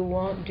that you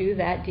won't do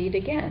that deed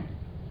again.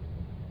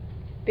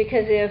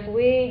 Because if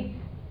we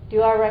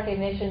do our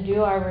recognition,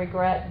 do our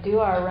regret, do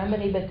our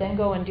remedy, but then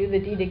go and do the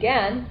deed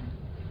again,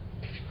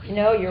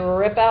 you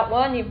rip out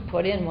one, you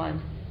put in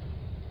one.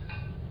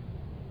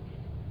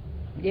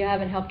 You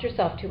haven't helped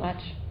yourself too much,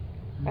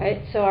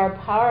 right? So our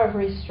power of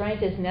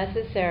restraint is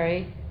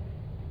necessary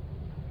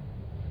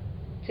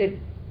to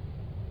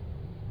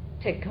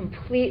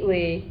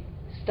completely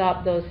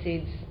stop those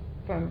seeds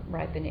from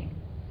ripening,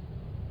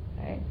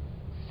 right?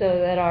 So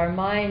that our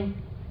mind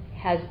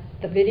has,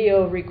 the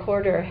video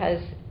recorder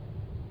has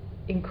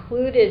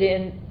included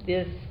in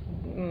this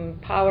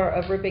power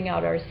of ripping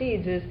out our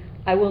seeds is,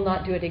 I will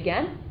not do it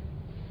again,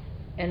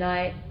 and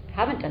I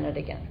haven't done it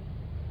again,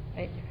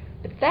 right?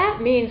 But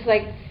that means,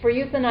 like, for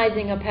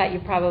euthanizing a pet, you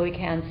probably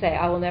can say,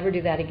 I will never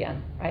do that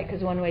again, right?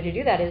 Because one way to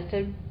do that is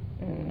to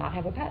not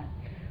have a pet.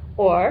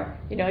 Or,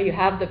 you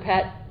have the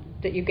pet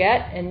that you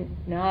get, and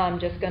no, I'm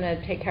just going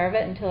to take care of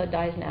it until it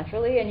dies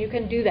naturally, and you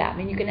can do that. I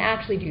mean, you can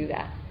actually do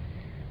that.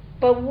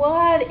 But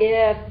what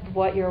if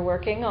what you're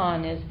working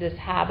on is this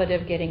habit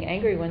of getting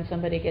angry when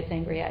somebody gets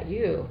angry at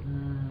you?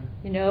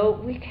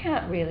 We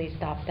can't really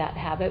stop that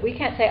habit. We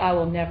can't say, I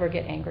will never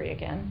get angry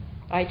again.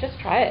 I just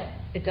try it.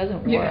 It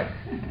doesn't work.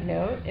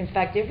 In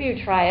fact, if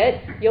you try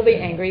it, you'll be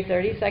angry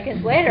 30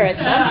 seconds later at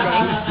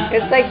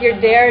something. It's like your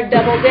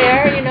double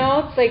dare,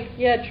 It's like,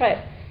 yeah, try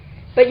it.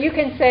 But you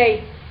can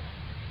say,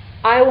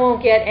 I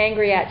won't get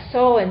angry at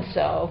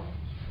so-and-so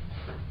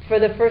for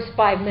the first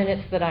 5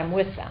 minutes that I'm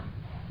with them,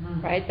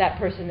 right? That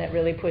person that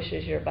really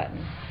pushes your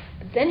button.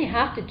 But then you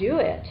have to do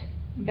it.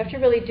 You have to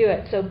really do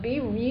it. So be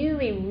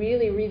really,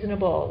 really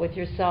reasonable with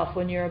yourself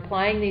when you're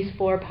applying these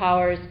 4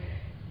 powers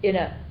in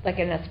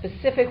a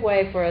specific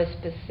way for a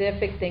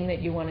specific thing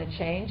that you want to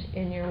change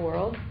in your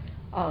world.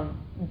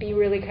 Be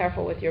really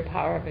careful with your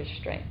power of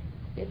restraint.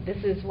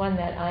 This is one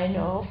that I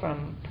know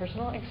from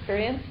personal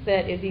experience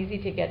that is easy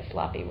to get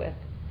sloppy with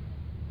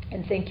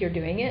and think you're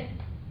doing it,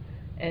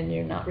 and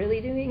you're not really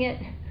doing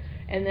it,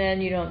 and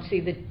then you don't see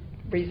the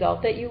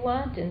result that you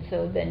want, and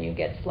so then you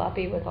get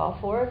sloppy with all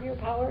 4 of your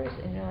powers,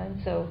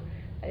 and so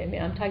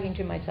I'm talking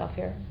to myself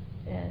here,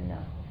 and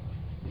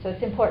so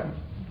it's important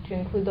to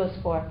include those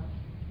 4.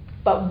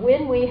 But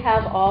when we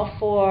have all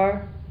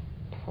 4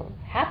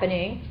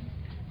 happening,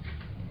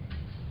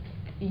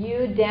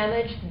 you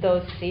damaged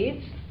those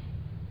seeds,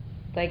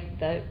 like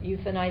the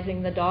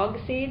euthanizing the dog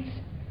seeds,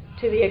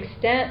 to the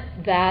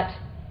extent that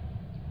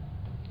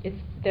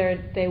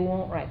they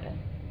won't ripen.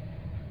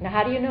 Now,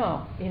 how do you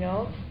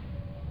know?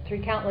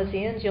 Through countless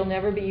eons, you'll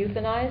never be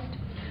euthanized?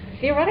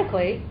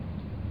 Theoretically.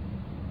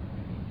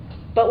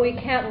 But we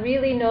can't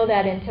really know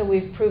that until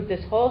we've proved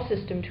this whole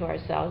system to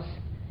ourselves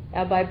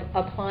by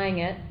applying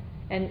it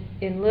and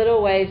in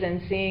little ways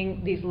and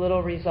seeing these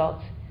little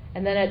results.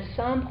 And then at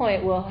some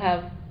point we'll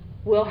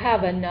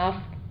have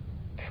enough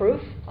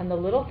proof on the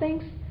little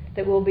things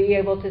that we'll be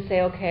able to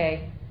say,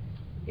 okay,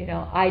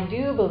 I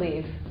do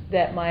believe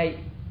that my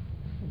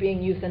being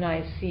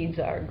euthanized seeds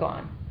are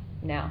gone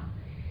now.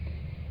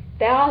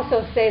 They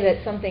also say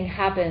that something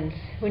happens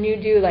when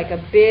you do like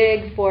a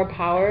big 4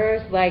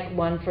 powers, like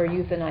one for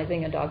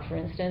euthanizing a dog, for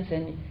instance,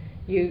 and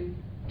you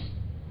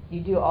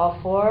do all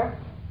 4,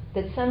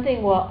 that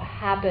something will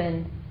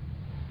happen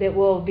that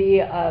will be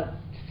a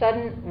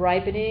sudden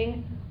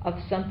ripening of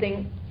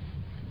something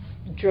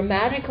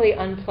dramatically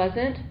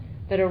unpleasant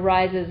that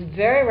arises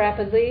very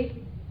rapidly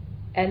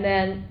and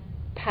then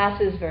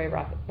passes very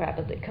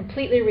rapidly,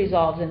 completely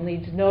resolves and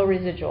leaves no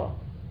residual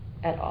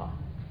at all.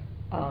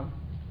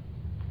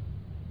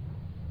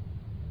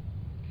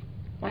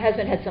 My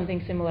husband had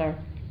something similar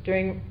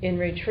in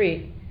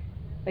retreat,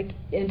 like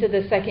into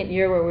the 2nd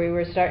year where we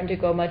were starting to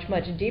go much,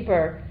 much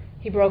deeper.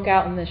 He broke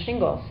out in the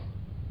shingles,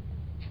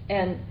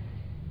 and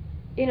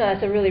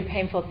that's a really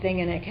painful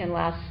thing, and it can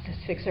last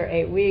 6 or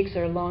 8 weeks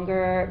or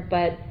longer.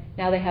 But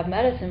now they have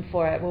medicine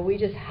for it. Well, we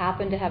just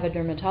happened to have a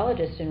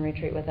dermatologist in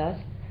retreat with us,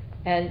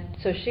 and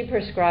so she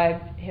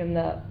prescribed him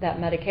that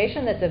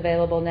medication that's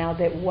available now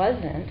that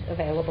wasn't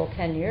available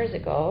 10 years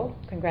ago.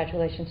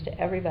 Congratulations to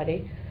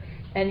everybody.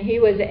 And he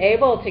was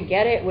able to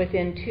get it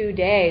within 2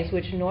 days,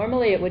 which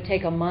normally it would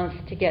take a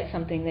month to get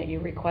something that you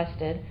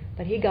requested.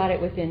 But he got it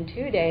within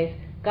 2 days,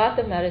 got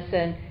the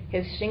medicine,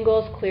 his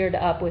shingles cleared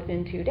up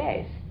within 2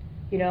 days.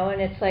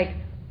 And it's like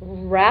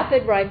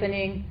rapid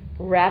ripening,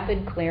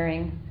 rapid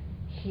clearing.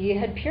 He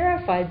had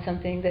purified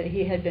something that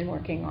he had been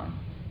working on.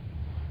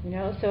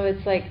 So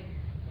it's like,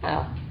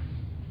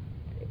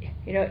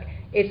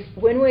 it's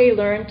when we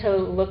learn to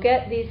look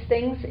at these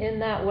things in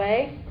that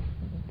way,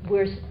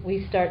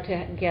 we start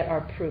to get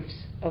our proofs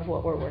of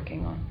what we're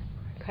working on.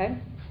 Okay?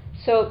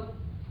 So,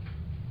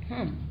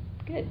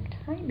 good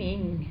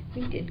timing.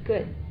 We did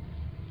good.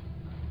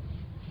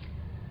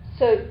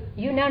 So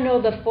you now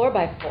know the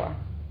 4x4.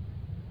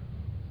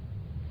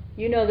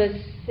 You know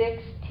the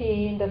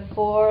 16, the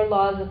 4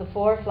 laws of the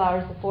 4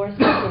 flowers, the 4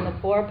 steps, and the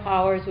 4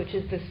 powers, which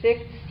is the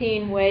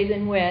 16 ways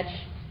in which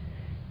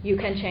you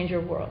can change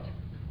your world.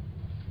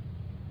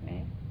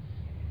 Right?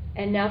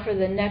 And now for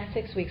the next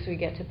 6 weeks, we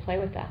get to play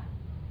with that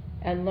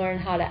and learn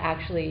how to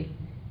actually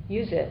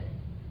use it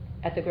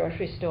at the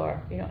grocery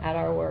store, at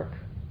our work,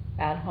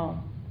 at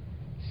home,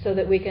 so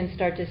that we can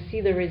start to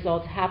see the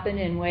results happen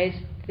in ways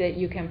that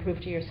you can prove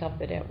to yourself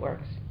that it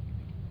works.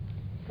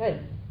 Good.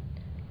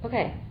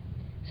 Okay.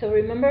 So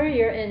remember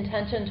your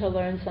intention to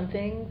learn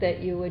something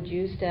that you would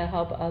use to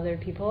help other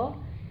people?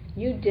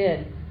 You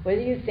did.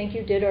 Whether you think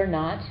you did or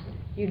not,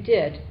 you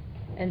did.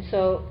 And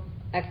so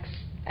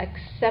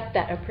accept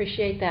that,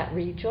 appreciate that,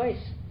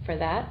 rejoice for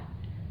that,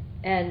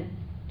 and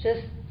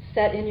just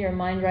set in your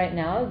mind right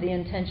now the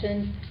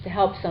intention to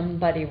help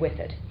somebody with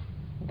it.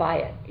 Buy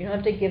it. You don't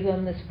have to give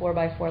them this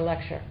 4x4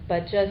 lecture,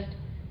 but just,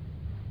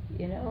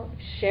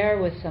 share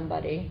with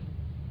somebody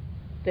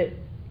that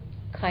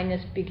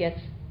kindness begets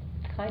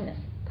kindness.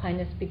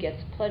 Kindness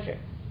begets pleasure.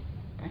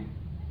 Right?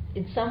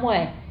 In some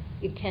way,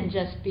 it can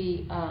just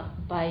be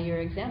by your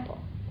example,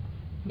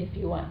 if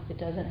you want. It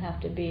doesn't have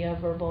to be a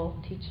verbal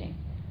teaching,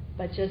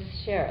 but just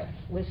share it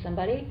with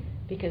somebody,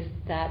 because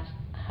that's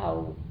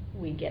how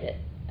we get it.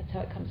 That's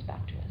how it comes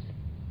back to us.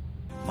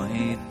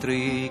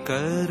 Maitri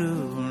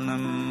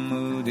karunam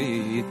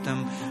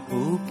uditam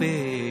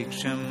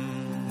upeksham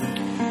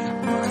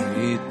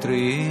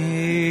Maitri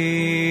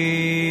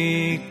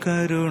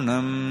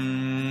करुणं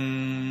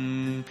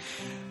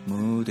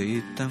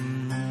मुदितम्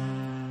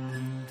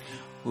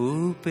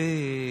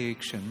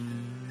उपेक्षम्